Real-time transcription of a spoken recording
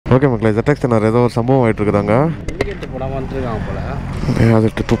Okay மக்களே, ZX நான் ஏதோ ஒரு சம்பவம் ஆகிட்டு இருக்குதாங்க. போடாமல் வந்துருக்காங்க போல.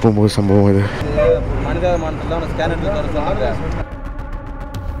 அது துப்பும்போது சம்பவம் இது. மனிதாபிமானத்தில் ஸ்கேனர்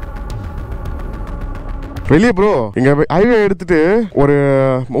வெளியே ப்ரோ இங்க ஹைவே எடுத்துட்டு ஒரு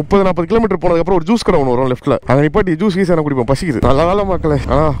 30-40 கிலோமீட்டர் போனதுக்கப்புறம் ஒரு ஜூஸ் கடை ஒன்று வரும் லெஃப்ட்ல. அதை நிப்பாட்டி ஜூஸ் ஈஸியாக குடிப்போம், பசிக்குது. நல்ல வேலை மக்களே.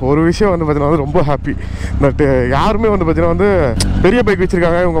 ஆனால் ஒரு விஷயம் வந்து பார்த்தீங்கன்னா ரொம்ப ஹாப்பி. பட் யாருமே வந்து பார்த்தீங்கன்னா வந்து பெரிய பைக்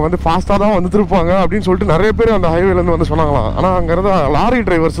வச்சிருக்காங்க, இவங்க வந்து ஃபாஸ்ட்டாக தான் வந்து திருப்பாங்க அப்படின்னு சொல்லிட்டு நிறைய பேர் அந்த ஹைவேலேருந்து வந்து சொன்னாங்களாம். ஆனால் அங்கே இருந்த லாரி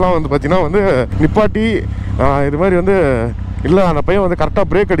டிரைவர்ஸ்லாம் வந்து பார்த்தீங்கன்னா வந்து நிப்பாட்டி இது மாதிரி வந்து இல்லை அந்த பையன் வந்து கரெக்டாக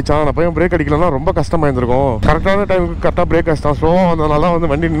பிரேக் அடித்தான், அந்த பையன் பிரேக் அடிக்கலன்னா ரொம்ப கஷ்டமாக இருந்திருக்கும், கரெக்டான டைமுக்கு கரெக்டாக பிரேக் அடிச்சான், ஸ்லோவாக வந்ததுனால வந்து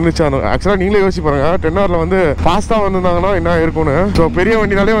வண்டி நின்றுச்சான். ஆக்சுவலாக நீங்களே யோசிச்சு பாருங்க, 10 ஹவரில் வந்து ஃபாஸ்ட்டாக வந்திருந்தாங்கன்னா என்ன இருக்கும்னு. ஸோ பெரிய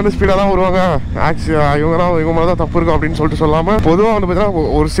வண்டினாலே வந்து ஸ்பீடாக தான் வருவாங்க. இவங்க மேலே தான் தப்பு இருக்கும் அப்படின்னு சொல்லிட்டு சொல்லாமல் பொதுவாக வந்து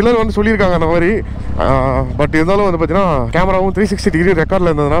பார்த்தீங்கன்னா ஒரு சிலர் வந்து சொல்லியிருக்காங்க அந்த மாதிரி. பட் இருந்தாலும் வந்து பார்த்தீங்கன்னா கேமராவும் 360 டிகிரி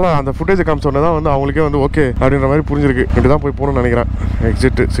ரெக்கார்டில் இருந்ததுனால அந்த ஃபுட்டேஜ் காமிச்சோன்னே தான் வந்து அவங்களுக்கே வந்து ஓகே அப்படின்ற மாதிரி புரிஞ்சிருக்கு. இப்படி தான் போய் போகணும்னு நினைக்கிறேன்.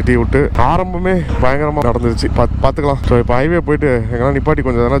 எக்ஸிட் சிட்டி விட்டு ஆரம்பமே பயங்கரமாக நடந்துருச்சு. பார்த்துக்கலாம். ஸோ இப்போ ஹைவே போயிட்டு எங்கன்னா நிப்பாட்டி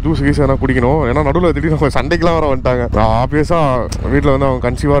கொஞ்சம் எதனா ஜூஸ் கீஸ் எதனா குடிக்கணும். ஏன்னா நடுவில் திடீர்னு சண்டைக்கெலாம் வர வந்துட்டாங்க. ஆப்வியஸாக வீட்டில் வந்து அவங்க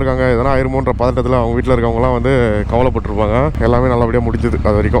கன்சீவாக இருக்காங்க, எதனா ஆயிருமோன்ற பதட்டத்தில் அவங்க வீட்டில் இருக்கவங்களாம் வந்து கவலைப்பட்டிருப்பாங்க. எல்லாமே நல்லபடியாக முடிஞ்சது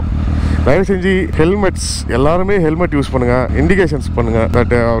அது வரைக்கும். தயவு செஞ்சு ஹெல்மெட்ஸ் எல்லாருமே ஹெல்மெட் யூஸ் பண்ணுங்கள், இண்டிகேஷன்ஸ் பண்ணுங்கள்.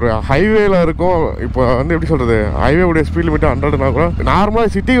 பட் ஒரு ஹைவேல இருக்கும். இப்போ வந்து எப்படி சொல்கிறது, ஹைவேவுடைய ஸ்பீட் லிமிட் 100னா கூட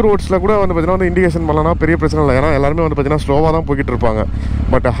நார்மலாக சிட்டி ரோட்ஸில் கூட வந்து பார்த்தீங்கன்னா வந்து இண்டிகேஷன் பண்ணலாம், பெரிய பிரச்சனை இல்லை. ஏன்னா எல்லாருமே வந்து பார்த்தீங்கன்னா ஸ்லோவாக தான் போய்கிட்டு இருப்பாங்க.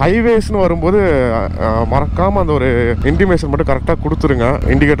 பட் ஹைவேஸ்னு வரும்போது மறக்காமல் அந்த ஒரு இன்டிமேஷன் மட்டும் கரெக்டாக கொடுத்துருங்க,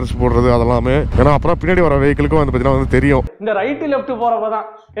 இண்டிகேட்டர்ஸ் போடுறது அதெல்லாமே. ஏன்னா அப்புறம் பின்னாடி வர வெஹிக்கிளுக்கும் வந்து பார்த்தீங்கன்னா வந்து தெரியும். இந்த ரைட்டு லெஃப்ட் போகிறப்ப தான்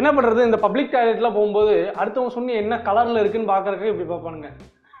என்ன பண்ணுறது, இந்த பப்ளிக் டாய்லெட்லாம் போகும்போது அடுத்தவங்க சொன்னி என்ன கலரில் இருக்குன்னு பார்க்கறதுக்கு இப்படி பார்ப்பானுங்க.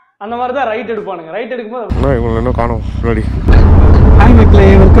 அந்த மாதிரி தான் ரைட் எடுப்பானுங்க. ரைட் எடுக்கும்போது இவங்களை இன்னும் காணும் முன்னாடி. ஹாய் மக்களே,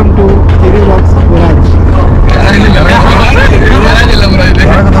 welcome to TV walks Viraj.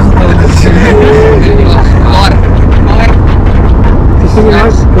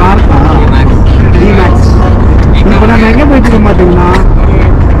 இப்போ நம்ம எங்கே போயிட்டு இருக்க மாட்டோம்னா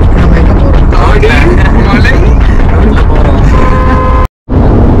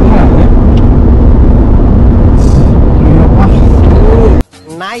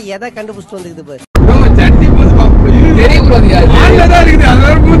நான் எதை கண்டுபிடிச்சிட்டு வந்துக்குது பாரு.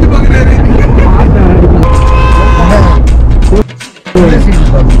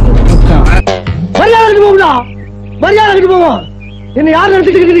 மரியாதை போவோம். என்ன யார்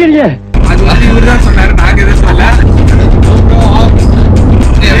நடத்திட்டு இருக்கீங்க? அது வந்து இவர்தான் சொன்னாரு, நாங்க எதுவும் சொல்ல.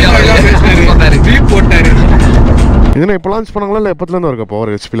 இதுனா இப்போ லான்ச் பண்ணாங்களா இல்லை எப்பத்துலேருந்து இருக்கா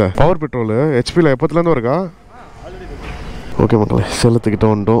பவர் ஹெச்பியில்? பவர் பெட்ரோல் ஹெச்பியில் எப்பத்துலேருந்து இருக்கா? ஓகே மக்களே, சேலத்துக்கிட்ட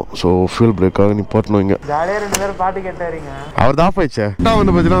வந்துட்டோம். So fuel பிரேக்காக நிப்பாட்டணும். இங்கே ஜாலியாக 2 பேரும் பாட்டு கேட்டாருங்க. அவர் தான் ஆயிடுச்சு.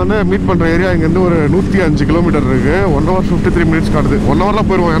 வந்து பார்த்தீங்கன்னா வந்து மீட் பண்ணுற ஏரியா இங்கேருந்து ஒரு 105 கிலோமீட்டர் இருக்குது. 1 hour 53 minutes காட்டுது. 1 hourலாம்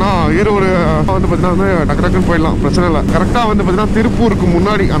போயிடுவோம். ஏன்னா ஈரோடு வந்து பார்த்தீங்கன்னா வந்து டக்கு டக்குன்னு போயிடலாம், பிரச்சனை இல்லை. கரெக்டாக வந்து பார்த்தீங்கன்னா திருப்பூருக்கு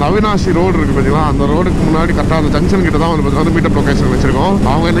முன்னாடி அந்த அவினாசி ரோடு இருக்குது பார்த்தீங்கன்னா, அந்த ரோடுக்கு முன்னாடி கரெக்டாக அந்த ஜங்ஷன் கிட்ட தான் வந்து பார்த்தீங்கன்னா மீட்டப் லொகேஷன் வச்சிருக்கோம்.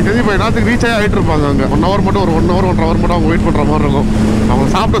 அவங்க இன்னைக்கு இப்போ எல்லாத்துக்கு ரீச் ஆகிட்டு இருப்பாங்க. அங்கே 1 hour மட்டும் ஒரு 1 hour 1.5 hour மட்டும் அவங்க வெயிட் பண்ணுற மாதிரி இருக்கும். அவங்க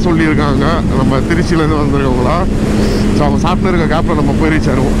சாப்பிட சொல்லியிருக்காங்க நம்ம திருச்சியிலேருந்து வந்திருக்கவங்களா. ஸோ அவங்க சாப்பிட்டு இருக்க கேப்பில் நம்ம போய் ரீச்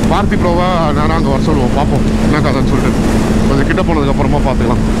ஆகிடுவோம். பார்த்தி ப்ரோவா நான் அங்கே வர சொல்லுவோம், பார்ப்போம் என்ன கதைன்னு சொல்லிட்டு. கொஞ்சம் கிட்ட போனதுக்கப்புறமா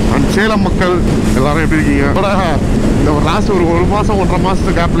பார்த்துக்கலாம். அண்ட் சேலம் மக்கள் எல்லாரும் எப்படி இருக்கீங்க? இந்த ஒரு லாஸ்ட் ஒரு மாதம் 1.5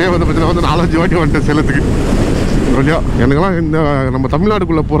 மாதத்து கேப்லேயே வந்து பார்த்தீங்கன்னா வந்து 4-5 வாட்டி வந்துட்டேன் சேலத்துக்கு. இல்லையா எனக்குலாம் இந்த நம்ம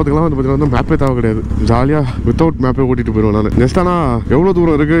தமிழ்நாட்டுக்குள்ளே போகிறதுக்குலாம் வந்து பார்த்தீங்கன்னா வந்து மேப்பே தேவை கிடையாது. ஜாலியாக வித்தவுட் மேப்பே ஓட்டிகிட்டு போயிடுவேன் நான். நெக்ஸ்ட் ஆனால் எவ்வளோ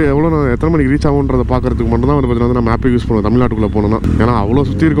தூரம் இருக்குது, நான் எத்தனை மணிக்கு ரீச் ஆகுன்றதை பார்க்கறதுக்கு மட்டும் தான் வந்து பார்த்தீங்கன்னா நான் மேப்பே யூஸ் பண்ணுவேன் தமிழ்நாட்டுக்குள்ளே போனோன்னா. ஏன்னா அவ்வளோ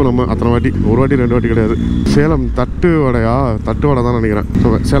சுற்றி இருக்கும் நம்ம. அத்தனை வாட்டி, ஒரு வாட்டி 2 வாட்டி கிடையாது. சேலம் தட்டு வடை தான் நினைக்கிறேன்.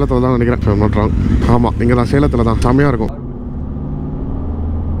 சேலத்தில் தான் நினைக்கிறேன், நோட்டுறாங்க. ஆமாம், இங்கே தான் சேலத்தில் தான் செம்மையாக இருக்கும்.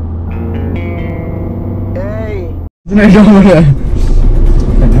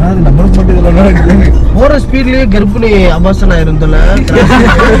 போற ஸ்பீட்லயே கர்ப்பிணி அபாசனா இருந்தல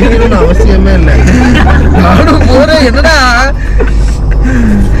அவசியமே இல்லை. நானும் போறேன், என்னடா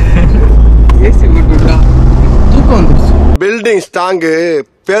தூக்கம் வந்துருச்சு. பில்டிங் ஸ்ட்ராங்கு,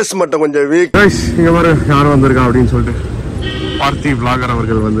 பேஸ் மட்டும் கொஞ்சம் வீக். இங்கே மாதிரி யாரும் வந்திருக்கா அப்படின்னு சொல்லிட்டு பார்த்தி விளாகர்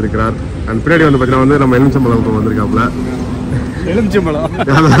அவர்கள் வந்திருக்கிறார். அண்ட் பின்னாடி வந்து பார்த்தீங்கன்னா வந்து நம்ம எலுமிச்சம்பழம் வந்திருக்காப்புல. எலுமிச்சம்பழம்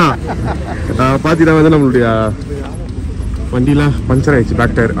பார்த்தீங்கன்னா வந்து நம்மளுடைய வண்டியில் பஞ்சர் ஆயிடுச்சு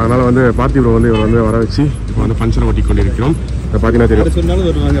பேக் டயர். அதனால் வந்து பார்த்திபுரம் வந்து இவர் வந்து வர வச்சு இப்போ வந்து பஞ்சரை ஓட்டி கொண்டிருக்கிறோம். பார்த்தீங்கன்னா தெரியும்.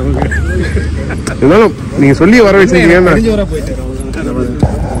 இருந்தாலும் நீங்கள் சொல்லி வர வச்சிருக்கீங்க.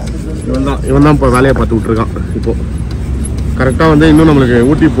 இவன் தான் இப்போ வேலையை பார்த்து விட்ருக்கான். இப்போது கரெக்டாக வந்து இன்னும் நம்மளுக்கு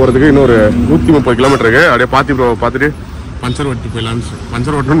ஊட்டி போகிறதுக்கு இன்னும் ஒரு 130 கிலோமீட்டர் இருக்குது. அப்படியே பார்த்திபுரம் பார்த்துட்டு பஞ்சர் ஓட்டி போயிடலான்னு.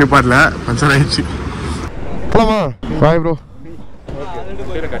 பஞ்சர் ஓட்டணும்னு நிப்பாட்டில் பஞ்சர் ஆயிடுச்சு. போலாமா? Bye bro.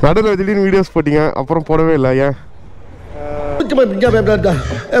 நடுவில் திடீர்னு வீடியோஸ் போட்டிங்க, அப்புறம் போடவே இல்லை, ஏன்?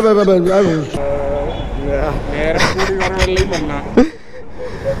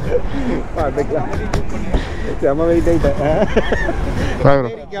 செம வெயிட் ஆயிட்டேன்.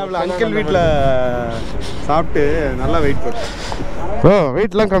 அங்கிள் வீட்டில் சாப்பிட்டு நல்லா வெயிட் போட்டு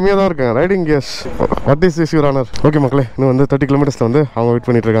வெயிட்லாம் கம்மியாக தான் இருக்கேன். Riding case what is this your honour? Okay மக்களே, இன்னும் வந்து 30 கிலோமீட்டர்ஸில் வந்து அவங்க வெயிட்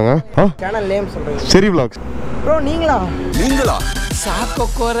பண்ணிட்டு இருக்காங்க. சேனல் நேம் சொல்றீங்க? சரி vlogs. ப்ரோ நீங்களா?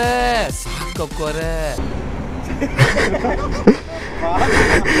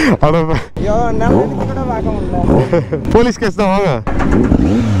 ஐயோ நான் கூட பார்க்க முடியல. போலீஸ் கேஸ் தான், வாங்க.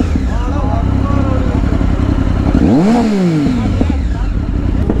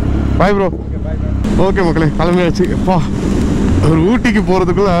 Bye bro. ஓகே மக்களே, கிளம்பியாச்சு. எப்பா ஒரு ஊட்டிக்கு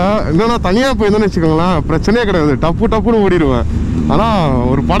போகிறதுக்குள்ள என்னன்னா தனியாக போயிருந்தோன்னு வச்சுக்கோங்களேன், பிரச்சனையே கிடையாது, டப்புன்னு ஓடிடுவேன். ஆனால்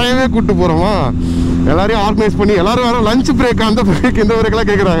ஒரு படையவே கூப்பிட்டு போகிறோமா, எல்லாரையும் ஆர்கனைஸ் பண்ணி எல்லாரும் வேற லஞ்ச் பிரேக், அந்த பிரேக் இந்த பிரேக்கெல்லாம்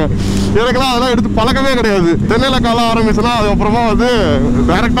கேட்குறாங்க. எனக்கெல்லாம் அதெல்லாம் எடுத்து பழக்கமே கிடையாது. சென்னையில் காலம் ஆரம்பிச்சுன்னா அதுக்கப்புறமா வந்து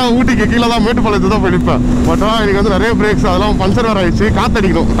டேரெக்டாக ஊட்டிக்கு கீழே தான் மேட்டுப்பாளையத்தை தான் போயிருப்பேன். பட் எனக்கு வந்து நிறைய பிரேக்ஸ் அதெல்லாம் பஞ்சர் வேறு ஆயிடுச்சு.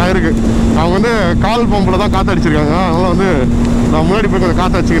 காற்றடிக்கணும் டயருக்கு. அவங்க வந்து கால் பம்பில் தான் காற்றடிச்சிருக்காங்க. அதனால் வந்து நான் முன்னாடி போய் கொஞ்சம்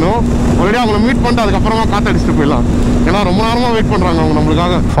காற்று அடிச்சிக்கணும். ஆல்ரெடி அவங்கள மீட் பண்ணிட்டு அதுக்கப்புறமா காற்று அடிச்சுட்டு போயிடலாம். ஏன்னா ரொம்ப நேரமாக வெயிட் பண்ணுறாங்க அவங்க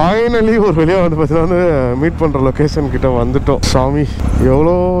நம்மளுக்காக. ஃபைனலி ஒரு வழியாக வந்து பார்த்தீங்கன்னா வந்து மீட் பண்ணுற லொக்கேஷன் கிட்ட வந்துட்டோம். சாமி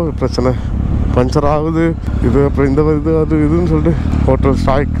எவ்வளோ பிரச்சனை, பஞ்சர் ஆகுது, இது அப்புறம் இந்த இது அது இதுன்னு சொல்லிட்டு ஹோட்டல்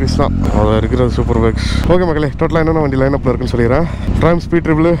சாய் கிருஷ்ணா அதில் இருக்கிற சூப்பர் பைக்ஸ். ஓகே மக்களே, டோட்டலாக என்னென்ன வண்டி லைனப்பில் இருக்குன்னு சொல்லிடுறேன். ட்ரைம் speed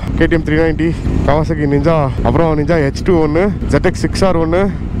triple, KTM 390, Kawasaki ninja, அப்புறம் நிஞ்சா H2 ஒன்று, ZX 6R ஒன்று,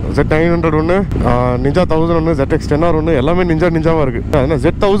 Z900 ஒன்று, நிஞ்சா 1000 ஒன்று, ZX 10R ஒன்று, எல்லாமே நிஞ்சாவாக இருக்குது. அதனால்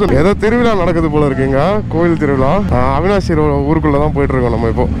Z1000 ஏதோ திருவிழா நடக்குது போல இருக்குங்க, கோயில் திருவிழா. அவினாசி ஊருக்குள்ளே தான் போயிட்டுருக்கோம் நம்ம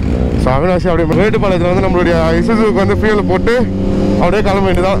இப்போ. ஸோ அவினாசி அப்படியே மேட்டுப்பாளையத்தில் வந்து நம்மளுடைய இசுசுக்கு வந்து ஃபியூல் போட்டு அப்படியே கிளம்ப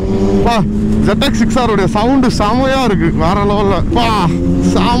வேண்டியதான். பா ZX 6R உடைய சவுண்டு செமையாக இருக்குது, வேற லெவலில். பா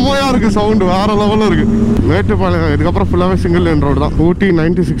செமையாக இருக்குது சவுண்டு, வேற லெவலில் இருக்குது. மேட்டுப்பாளையம் இதுக்கப்புறம் ஃபுல்லாகவே சிங்கிள் லேன் ரோடு தான். ஊட்டி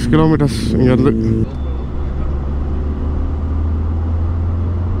 96 கிலோமீட்டர்ஸ் இங்கேருந்து.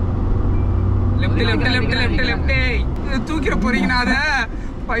 தூக்கிற போறீங்கன்னா அத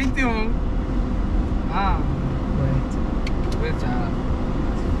பைத்தியம்.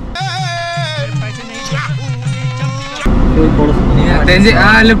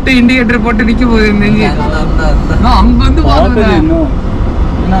 லெஃப்ட் இண்டிகேட்டர் போட்டு நிக்க போகுது. அங்க வந்து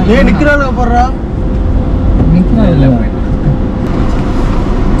ஏன் நிக்கிறாங்க போடுறா?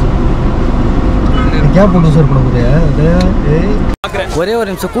 ஒரே ஒரு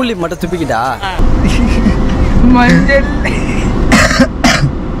நிமிஷம் கூலி மட்டும் துப்பிக்கிட்டா.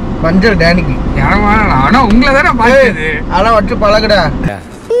 மஞ்சள் டேனிக்கு ஆனா உங்களை தானே பாக்குது. ஆனா வச்சு பழகுடா,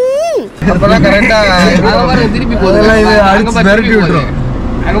 அப்பதான் கரெக்டா திருப்பி மிரட்டி விட்டுரும்.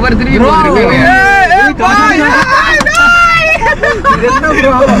 அங்க பாரு திருப்பி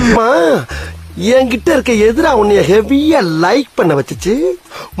என்கிட்ட இருக்க எதிரா உன்னைய ஹெவியா லைக் பண்ண வச்சுச்சு.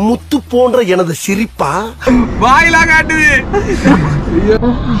 முத்து போன்ற எனது சிரிப்பா வாயிலா காட்டுது.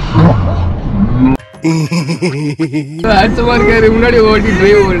 முன்னாடி ஓட்டி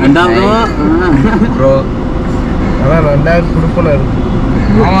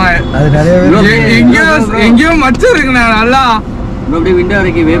எங்கேயோ மச்சம் இருக்கு. நல்லா விண்டோ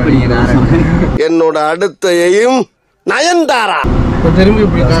வரைக்கும் வே பண்ணிக்கிறேன். என்னோட அடுத்தையும் நயன்தாரா திரும்பி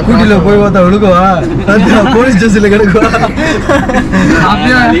கூட்டில போய் பார்த்தா விழுக்குவா, போலீஸ் ஸ்டேஷன்ல கிடக்குவா.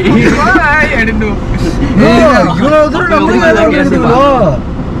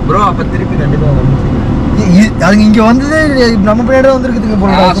 ப்ரோ அப்ப திருப்பி கண்டிப்பா அது இங்க வந்ததே நம்ம பின்னாடி வந்திருக்குதுங்க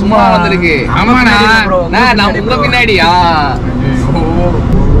போல. சும்மா வந்திருக்கு. ஆமாண்ணா, நான் உங்க பின்னாடியா?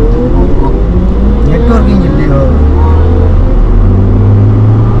 நெட்வொர்க்கிங் இல்லையோ?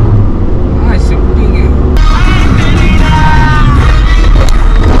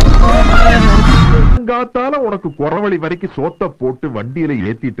 காத்தால உனக்கு குறவழி வரைக்கும் சோத்த போட்டு வண்டியில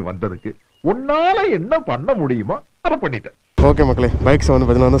ஏத்திட்டு வந்ததுக்கு உன்னால என்ன பண்ண முடியுமோ அதை பண்ணிட்டேன். ஓகே மக்களே, பைக்ஸை வந்து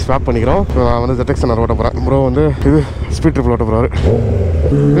பார்த்தீங்கன்னா வந்து ஸ்வாப் பண்ணிக்கிறோம். நான் வந்து ZX 10R ஓட்ட போகிறேன். ப்ரோ வந்து இது ஸ்பீட் ட்ரிப்பில் ஓட்ட போகிறாரு.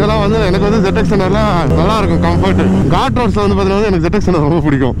 இதெல்லாம் வந்து எனக்கு வந்து ZX 10Rல நல்லா இருக்கும், கம்ஃபர்ட். காட் ரோட்ஸில் வந்து பார்த்தீங்கன்னா எனக்கு ZX 10R ரொம்ப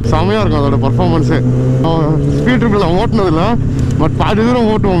பிடிக்கும், செமையாக இருக்கும் அதோட பர்ஃபார்மன்ஸு. ஸ்பீட் ட்ரிப்பில் நான் ஓட்டினதில்லை, பட் பாதி தூரம்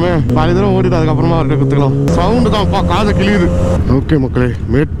ஓட்டுவோமே, பாதி தூரம் ஓட்டிட்டு அதுக்கப்புறமா அவர்கிட்ட கொடுத்துக்கலாம். சவுண்டு தான்ப்பா காதை கிளியுது. ஓகே மக்களே,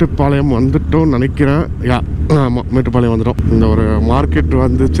 மேட்டுப்பாளையம் வந்துட்டோம்னு நினைக்கிறேன். ஆமாம், மேட்டுப்பாளையம் வந்துட்டோம். இந்த ஒரு மார்க்கெட்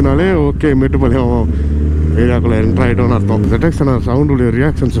வந்துச்சுனாலே ஓகே மேட்டுப்பாளையம் ஏரியாக்குள்ளே என்ட்ரு ஆகிட்டோம்னு அர்த்தம். ZX 10R சவுண்டுடைய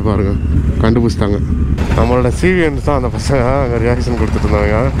ரியாக்ஷன்ஸ் பாருங்கள், கண்டுபிடிச்சிட்டாங்க. நம்மளோட சிவிஎன்ஸ் தான் அந்த பசங்க அங்கே ரியாக்ஷன் கொடுத்துட்டு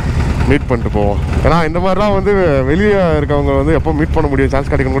இருந்தாங்க. மீட் பண்ணிட்டு போவோம். ஏன்னா இந்த மாதிரிலாம் வந்து வெளியே இருக்கவங்க வந்து எப்போ மீட் பண்ண முடியும்,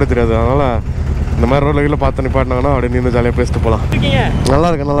 சான்ஸ் கிடைக்கணும் கூட தெரியாது. அதனால் இந்த மாதிரி ரோட்ல கீழே பார்த்து நிப்பாட்டினாங்கன்னா அப்படியே நின்று ஜாலியாக பேசிட்டு போகலாம். நல்லா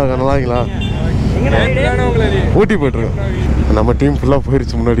இருக்கீங்களா? ஊட்டி போய்ட்டுருக்கோம். நம்ம டீம் ஃபுல்லாக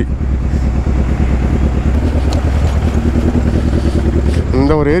போயிடுச்சு முன்னாடி.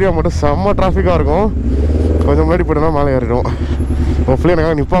 இந்த ஒரு ஏரியா மட்டும் செம்ம டிராஃபிக்காக இருக்கும். கொஞ்சம் முன்னாடி போய்ட்டோம்னா மேலே ஏறிடும். ஹோப்ஃபுல்லி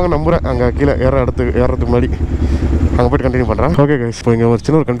எனக்கு நிற்பாங்க நம்புகிறேன். அங்கே கீழே ஏறதுக்கு முன்னாடி அங்கே போய்ட்டு கண்டினியூ பண்ணுறேன். ஓகே கைஸ், இப்போ இங்கே ஒரு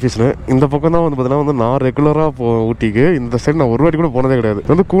சின்ன ஒரு கன்ஃபியூஷனு. இந்த பக்கம் தான் வந்து பார்த்தீங்கன்னா வந்து நான் ரெகுலராக ஊட்டிக்கு இந்த சைடு நான் ஒரு வாட்டி கூட போனதே கிடையாது.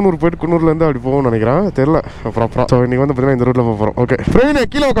 வந்து கூனூர் போயிட்டு கூனூர்லேருந்து அப்படி போகணும்னு நினைக்கிறேன், தெரில ப்ராப்பராக. ஸோ இன்றைக்கி வந்து பார்த்தீங்கன்னா இந்த ரூட்டில் போக போகிறோம். ஓகே ட்ரெயின்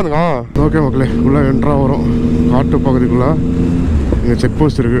கீழே உட்காந்துங்க. ஓகே மக்களே, உள்ளே என்ட்ரா வரும் காட்டு பகுதிக்குள்ளே. இங்கே செக்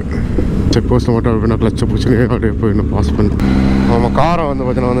போஸ்ட் இருக்குது. செக் போஸ்ட்டில் மட்டும் அப்படின்னா கிளச்சை பிடிச்சி அப்படியே போய் இன்னும் பாஸ் பண்ணி நம்ம காரை வந்து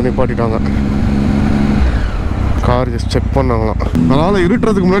பார்த்தீங்கன்னா வந்து நிப்பாட்டிட்டாங்க. Car just check பண்ணாங்களாம். அதனால்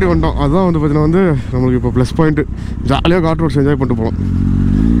இருட்டுறதுக்கு முன்னாடி வந்துட்டோம். அதுதான் வந்து பார்த்தீங்கன்னா வந்து நம்மளுக்கு இப்போ ப்ளஸ் பாயிண்ட்டு. ஜாலியாக காட்டு ரோட்ஸ் என்ஜாய் பண்ணிட்டு போகலாம்.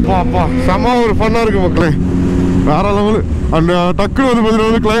 அப்பா செம்ம ஒரு ஃபன்னாக இருக்குது மக்களே, வேறு லெவலு. அந்த டக்குனு வந்து பார்த்தீங்கன்னா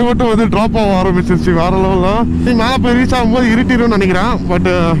வந்து கிளைமேட்டும் வந்து ட்ராப் ஆக ஆரம்பிச்சிருச்சு. வேறு லெவலில் மேலே போய் ரீச் ஆகும்போது இருட்டிடும்னு நினைக்கிறேன்.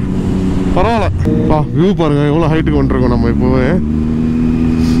 பட்டு பரவாயில்ல. வியூ பாருங்கள் எவ்வளோ ஹைட்டுக்கு வந்துருக்கோம் நம்ம இப்போவே.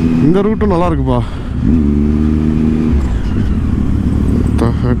 இந்த ரூட்டும் நல்லா இருக்குப்பா.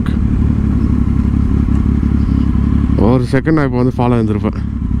 ஒரு செகண்ட் நான் இப்போ வந்து ஃபாலோ இருந்திருப்பேன்.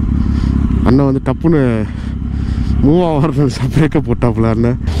 அண்ணன் வந்து டப்புன்னு மூவ் ஆகிறது பிரேக்கப் போட்டாப்புல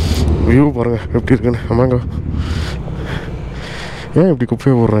அண்ணன். வியூ பாருங்கள் எப்படி இருக்குன்னு. ஆமாங்க, ஏன் இப்படி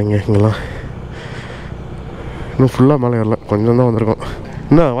குப்பையை போடுறாங்க இங்கெல்லாம்? இன்னும் ஃபுல்லாக மேலே ஏறல, கொஞ்சம் தான் வந்திருக்கோம்.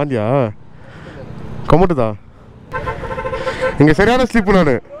 என்ன வாந்தியா கம்முட்டுதா? இங்கே சரியான ஸ்லீப்பு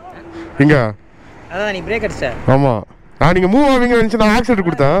நான் இங்கே. அதான் நீ பிரேக் அடிச்ச. ஆமாம், நான் நீங்கள் மூவ் ஆவீங்கன்னு நினச்சி நான் ஆக்சிடென்ட்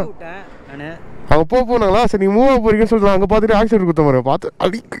கொடுத்தேன். அங்கே போனாங்களா, சரி நீங்கள் மூவ் ஆக போறீங்கன்னு சொல்லிட்டு அங்கே பார்த்துட்டு ஆக்சிடென்ட் கொடுத்த மாதிரி பார்த்து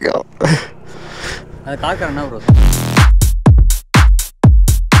அடிக்க அது காக்கிறேன்னா ப்ரோ.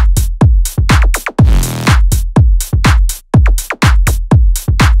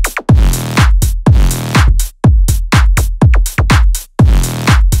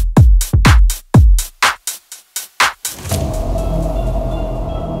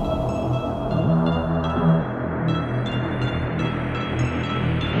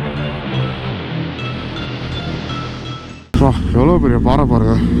 எவ்வளோ பெரிய பாறை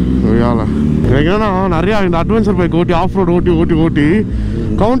பாருங்க வேலை. எனக்கு என்னன்னா நிறையா இந்த அட்வென்ச்சர் பைக் ஓட்டி ஆஃப் ரோடு ஓட்டி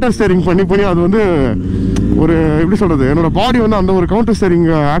கவுண்டர் ஸ்டேரிங் பண்ணி அது வந்து ஒரு எப்படி சொல்கிறது, என்னோடய பாடி வந்து அந்த ஒரு கவுண்டர் ஸ்டேரிங்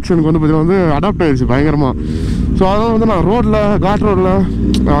ஆக்ஷனுக்கு வந்து பார்த்தீங்கன்னா வந்து அடாப்ட் ஆகிடுச்சு பயங்கரமாக. ஸோ அதனால் வந்து நான் ரோட்டில் காட் ரோட்டில்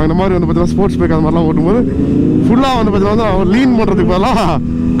இந்த மாதிரி வந்து பார்த்தீங்கன்னா ஸ்போர்ட்ஸ் பைக் அந்த மாதிரிலாம் ஓட்டும்போது ஃபுல்லாக வந்து பார்த்தீங்கன்னா வந்து நான் லீன் பண்ணுறதுக்கு பதிலாக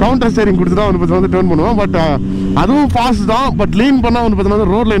கவுண்டர் ஸ்டேரிங் கொடுத்து தான் வந்து பார்த்தீங்கன்னா வந்து டேர்ன் பண்ணுவேன். பட் அதுவும் ஃபாஸ்ட் தான், பட் லீன் பண்ணால் வந்து பார்த்தீங்கன்னா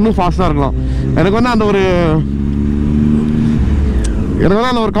வந்து ரோட்டில் இன்னும் ஃபாஸ்ட்டாக இருக்கலாம். எனக்கு வந்து அந்த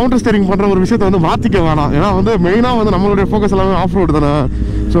ஒரு கவுண்டர் ஸ்டேரிங் பண்ணுற ஒரு விஷயத்தை வந்து மாற்றிக்க வேணாம். ஏன்னா வந்து மெயினாக வந்து நம்மளுடைய ஃபோக்கஸ் எல்லாமே ஆஃப் ரோடு தானே.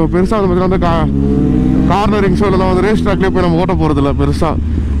 ஸோ பெருசாக வந்து பார்த்தீங்கன்னா வந்து கார்னரிங்ஸோ இல்லைனா வந்து ரேஸ் ட்ராக்லேயே போய் நம்ம ஓட்ட போகிறதில்ல பெருசாக.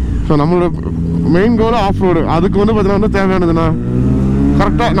 ஸோ நம்மளோட மெயின் கோல் ஆஃப் ரோடு. அதுக்கு வந்து பார்த்தீங்கன்னா வந்து தேவையானதுன்னா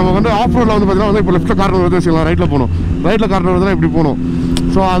கரெக்டாக நம்ம வந்து ஆஃப் ரோடில் வந்து பார்த்தீங்கன்னா வந்து இப்போ லெஃப்ட்டில் கார்னர் வந்து வச்சுக்கலாம், ரைட்டில் போகணும், ரைட்டில் கார்னர் வந்து இப்படி போகணும்.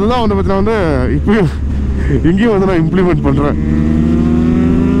 ஸோ அதுதான் வந்து பார்த்தீங்கன்னா வந்து இப்போயும் இங்கேயும் வந்து நான் இம்ப்ளிமெண்ட் பண்ணுறேன்.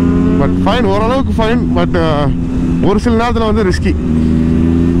 பட் ஃபைன், ஓரளவுக்கு ஃபைன். பட் ஒரு சில நேரத்தில் வந்து ரிஸ்கி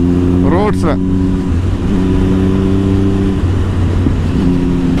ரோட்ஸில்.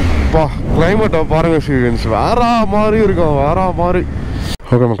 கிளைமேட்டை பாருங்க எக்ஸ்பீரியன்ஸ் வேற மாதிரி இருக்கும், வேற மாதிரி.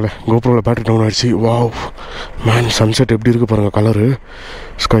 ஓகே மக்களே, கோப்ரோவில் பேட்டரி டவுன் ஆகிடுச்சு. வாவ் மேன், சன்செட் எப்படி இருக்குது பாருங்கள், கலரு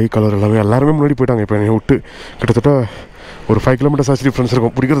ஸ்கை கலர் எல்லாருமே முன்னாடி போயிட்டாங்க. இப்போ என்னை விட்டு கிட்டத்தட்ட ஒரு 5 கிலோமீட்டர்ஸ் ஆச்சு டிஃப்ரென்ஸ்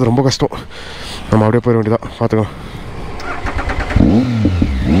இருக்கும். பிடிக்கிறது ரொம்ப கஷ்டம். நம்ம அப்படியே போயிட வேண்டியதான், பார்த்துக்கலாம்.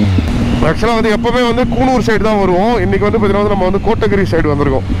 ஆக்சுவலாக வந்து எப்போவுமே வந்து கூனூர் சைடு தான் வருவோம். இன்றைக்கி வந்து பார்த்தீங்கன்னா நம்ம வந்து கோட்டகிரி சைடு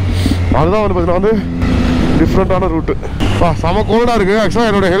வந்திருக்கோம். அதுதான் வந்து பார்த்தீங்கன்னா வந்து டிஃப்ரெண்ட்டான ரூட்டு. செம கோல்டாக இருக்குது. ஆக்சுவலாக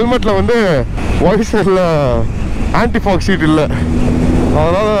என்னோடய ஹெல்மெட்டில் வந்து வைசரில் ஆன்டிஃபாக் ஷீட் இல்லை,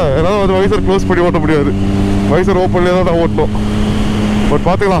 அதனால் என்னால் வந்து வைசர் க்ளோஸ் பண்ணி ஓட்ட முடியாது. வைசர் ஓப்பன்லேயே தான் நான் ஓட்டணும். பட்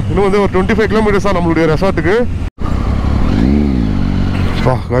பார்த்துக்கலாம், இன்னும் வந்து ஒரு 25 கிலோமீட்டர்ஸ் தான் நம்மளுடைய ரெசார்ட்டுக்கு.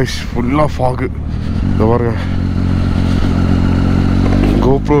 கைஸ் ஃபுல்லாக ஃபாகு. இந்த பாருங்க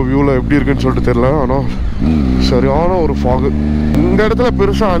கோப்ரோ வியூவில் எப்படி இருக்குன்னு சொல்லிட்டு தெரியல, ஆனால் சரியான ஒரு ஃபாகு. இந்த இடத்துல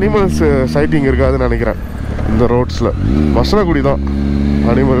பெருசாக அனிமல்ஸ் சைட்டிங் இருக்காதுன்னு நினைக்கிறேன். இந்த ரோட்ஸில் மசனகுடி தான்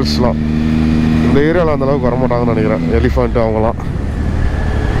அனிமல்ஸ்லாம். இந்த ஏரியாவில் அந்தளவுக்கு வரமாட்டாங்கன்னு நினைக்கிறேன், எலிஃபண்ட்டு அவங்களாம்.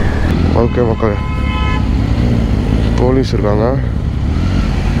 ஓகே மக்களே, போலீஸ் இருக்காங்க.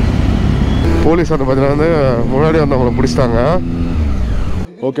 போலீஸ் வந்து பார்த்தீங்கன்னா வந்து முன்னாடி வந்து அவங்கள பிடிச்சிட்டாங்க.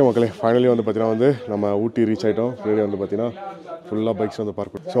 ஓகே மக்களே, ஃபைனலி வந்து பார்த்தீங்கன்னா வந்து நம்ம ஊட்டி ரீச் ஆகிட்டோம். பின்னாடி வந்து பார்த்தீங்கன்னா ஃபுல்லாக பைக்ஸ் வந்து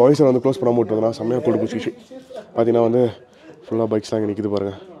பார்க் பண்ணி. ஸோ வாய்ஸை வந்து க்ளோஸ் பண்ணாமல் விட்டுருந்தோம்னா செம்மையாக கொண்டு போச்சு. பார்த்தீங்கன்னா வந்து ஃபுல்லாக பைக்ஸ்லாம் இங்கே நிற்கிது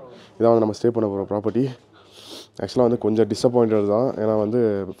பாருங்கள். இதான் வந்து நம்ம ஸ்டே பண்ண போகிற ப்ராப்பர்ட்டி. ஆக்சுவலாக வந்து கொஞ்சம் டிசப்பாயிண்டட் தான், ஏன்னா வந்து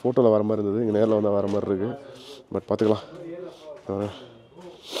ஃபோட்டோவில் வர மாதிரி இருந்தது, இங்கே நேரில் வந்து வர மாதிரி இருக்குது. பட் பார்த்துக்கலாம்.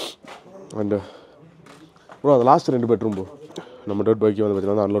 அண்டு ப்ரோ அது லாஸ்ட் 2 பெட்ரூம் ப்ரோ. நம்ம டோட் பைக்கை வந்து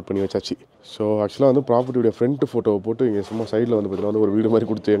பார்த்தீங்கன்னா அன்லோட் பண்ணி வச்சாச்சு. ஸோ ஆக்சுவலாக வந்து ப்ராப்பர்ட்டியோடைய ஃப்ரண்ட் ஃபோட்டோவை போட்டு இங்கே சும்மா சைடில் வந்து பார்த்தீங்கன்னா வந்து ஒரு வீடு மாதிரி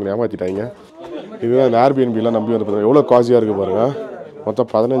கொடுத்து எங்களை ஏமாற்றிட்டாங்க. இதுதான் அந்த ஏர்பிஎன்பிலாம் நம்பி வந்து பார்த்தீங்கன்னா எவ்வளோ காசியாக இருக்குது பாருங்கள். மொத்தம்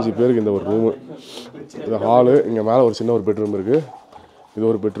 15 பேருக்கு இந்த ஒரு ரூமு. இது ஹாலு, இங்கே மேலே ஒரு சின்ன ஒரு பெட்ரூம் இருக்குது. இது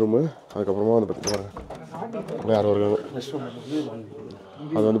ஒரு பெட்ரூமு. அதுக்கப்புறமா வந்து பார்த்தீங்கன்னா யாரும் இருக்காங்க.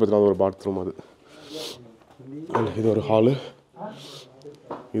 அது வந்து பார்த்தீங்கன்னா ஒரு பாத்ரூம். அது இது ஒரு ஹாலு.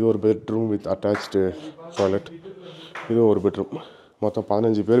 இது ஒரு பெட்ரூம் வித் அட்டாச்டு டாய்லெட். இதுவும் ஒரு பெட்ரூம். மொத்தம்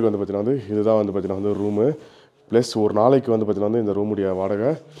 15 பேருக்கு வந்து பார்த்தீங்கன்னா வந்து இதுதான் வந்து பார்த்தீங்கன்னா வந்து ரூமு. ப்ளஸ் ஒரு நாளைக்கு வந்து பார்த்தீங்கன்னா வந்து இந்த ரூமுடைய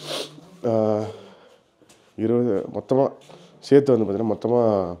வாடகை 20 மொத்தமாக சேர்த்து வந்து பார்த்தீங்கன்னா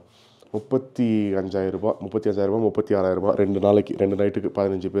மொத்தமாக 35,000 ரூபா 36,000 2 நாளைக்கு 2 நைட்டுக்கு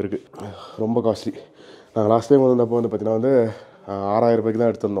 15 பேருக்கு. ரொம்ப காஸ்ட்லி. நாங்கள் லாஸ்ட் டைம் வந்தப்போ வந்து பார்த்தீங்கன்னா வந்து 6,000 ரூபாய்க்கு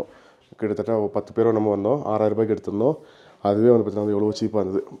தான் எடுத்திருந்தோம். கிட்டத்தட்ட 10 பேரும் நம்ம வந்தோம். 6,000 ரூபாய்க்கு எடுத்திருந்தோம். அதுவே வந்து பார்த்தீங்கன்னா வந்து எவ்வளோ சீப்பாக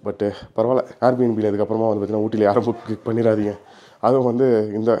இருந்தது. பட்டு பரவாயில்ல. ஏர்பிஎன்பியில் இதுக்கப்புறமா வந்து பார்த்தீங்கன்னா ஊட்டியில் யாரும் புக் பண்ணிடாதீங்க. அதுவும் வந்து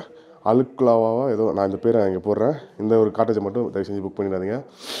இந்த அலுக்குலாவாவா ஏதோ நான் இந்த பேரை இங்கே போடுறேன். இந்த ஒரு காட்டேஜை மட்டும் தயவு செஞ்சு புக் பண்ணிடாதீங்க.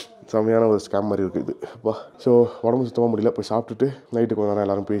 செம்மையான ஒரு ஸ்கேம் மாதிரி இருக்குது இது. அப்பா ஸோ உடம்பு சுத்தமாக முடியல. போய் சாப்பிட்டுட்டு நைட்டு கொஞ்சம் நேரம்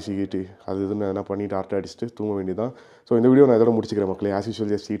எல்லோரும் பேசிக்கிட்டு அது இதுன்னு என்ன பண்ணிவிட்டு அரட்டை அடிச்சுட்டு தூங்க வேண்டியதான். ஸோ இந்த வீடியோ நான் இதோட முடிச்சிக்கிறேன் மக்களே. As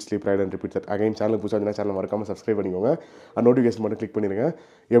usual just eat sleep right and repeat that again. Channel புதுசாக இருந்தால் சேனல் மறக்காமல் சப்ஸ்கிரைப் பண்ணிக்கோங்க. அண்ட் நோட்டிஃபிகேஷன் மட்டும் கிளிக் பண்ணிடுங்க.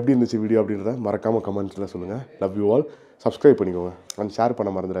 எப்படி இருந்துச்சு வீடியோ அப்படின்றத மறக்காமல் கமெண்ட்ஸில் சொல்லுங்கள். Love you all. சப்ஸ்கிரைப் பண்ணிக்கோங்க அண்ட் ஷேர்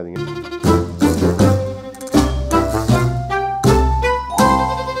பண்ண மறந்துடாதீங்க.